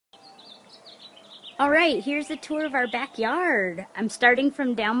Alright, here's a tour of our backyard. I'm starting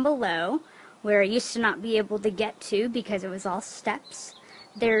from down below, where I used to not be able to get to because it was all steps.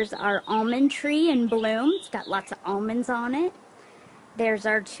 There's our almond tree in bloom. It's got lots of almonds on it. There's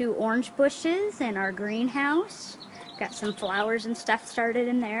our 2 orange bushes in our greenhouse. Got some flowers and stuff started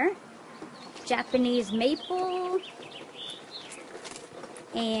in there. Japanese maple.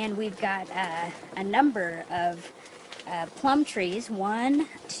 And we've got a number of plum trees. 1,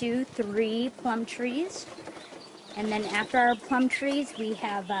 2, 3 plum trees. And then after our plum trees, we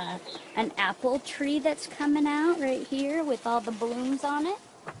have an apple tree that's coming out right here with all the blooms on it.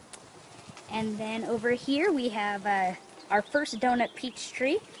 And then over here we have our first donut peach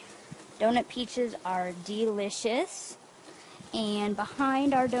tree. Donut peaches are delicious. And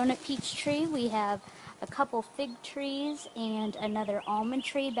behind our donut peach tree, we have a couple fig trees and another almond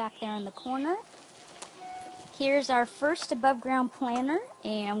tree back there in the corner. Here's our first above ground planter,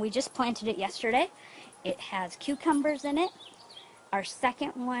 and we just planted it yesterday. It has cucumbers in it. Our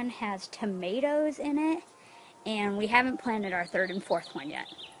second one has tomatoes in it, and we haven't planted our third and fourth one yet.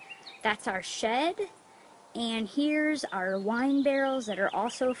 That's our shed, and here's our wine barrels that are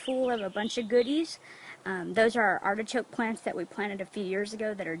also full of a bunch of goodies. Those are our artichoke plants that we planted a few years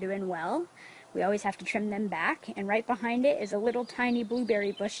ago that are doing well. We always have to trim them back, and right behind it is a little tiny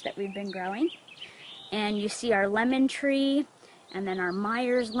blueberry bush that we've been growing. And you see our lemon tree, and then our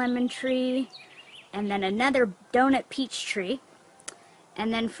Myers lemon tree, and then another donut peach tree.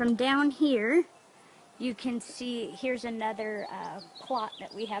 And then from down here, you can see, here's another plot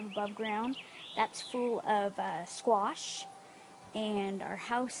that we have above ground. That's full of squash. And our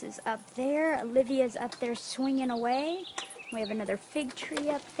house is up there. Olivia's up there swinging away. We have another fig tree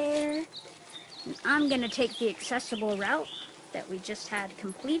up there. And I'm going to take the accessible route that we just had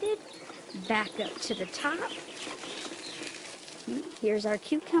completed back up to the top. Here's our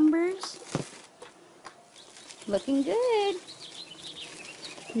cucumbers. Looking good.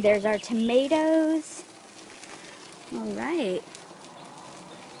 There's our tomatoes. Alright.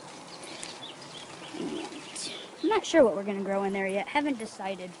 I'm not sure what we're going to grow in there yet. Haven't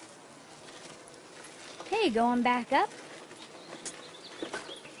decided. Okay, going back up.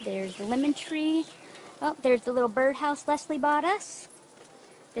 There's the lemon tree. Oh, there's the little birdhouse Leslie bought us.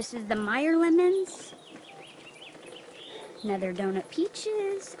 This is the Meyer lemons. Another donut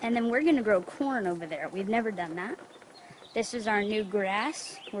peaches. And then we're going to grow corn over there. We've never done that. This is our new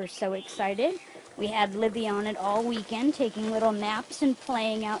grass. We're so excited. We had Livy on it all weekend, taking little naps and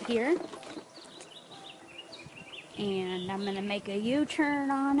playing out here. And I'm going to make a U-turn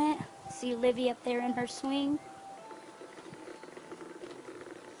on it. See Livy up there in her swing.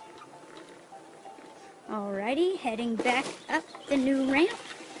 Alrighty, heading back up the new ramp.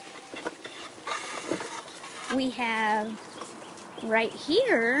 We have right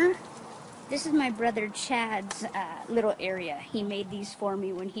here, this is my brother Chad's little area. He made these for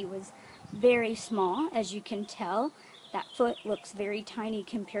me when he was very small. As you can tell, that foot looks very tiny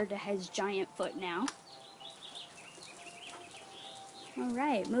compared to his giant foot now.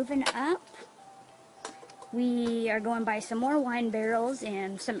 Alright, moving up. We are going by some more wine barrels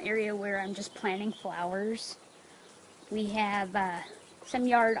and some area where I'm just planting flowers. We have some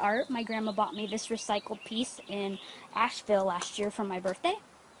yard art. My grandma bought me this recycled piece in Asheville last year for my birthday.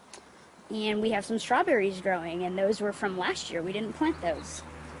 And we have some strawberries growing, and those were from last year. We didn't plant those.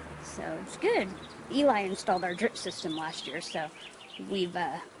 So it's good. Eli installed our drip system last year, so we've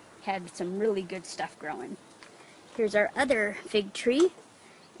had some really good stuff growing. Here's our other fig tree.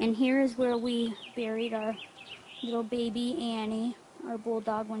 And here is where we buried our little baby Annie, our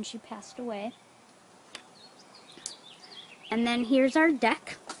bulldog, when she passed away. And then here's our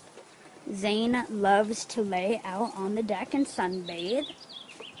deck. Zane loves to lay out on the deck and sunbathe.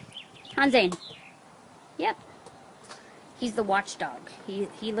 Huh, Zane? Yep. He's the watchdog.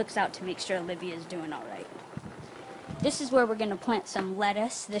 He looks out to make sure Olivia's doing all right. This is where we're going to plant some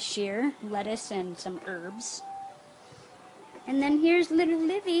lettuce this year. Lettuce and some herbs. And then here's little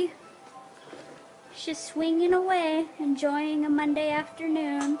Livy. She's swinging away, enjoying a Monday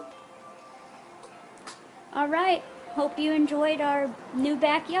afternoon. Alright, hope you enjoyed our new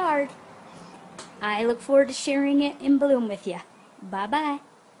backyard. I look forward to sharing it in bloom with you. Bye-bye.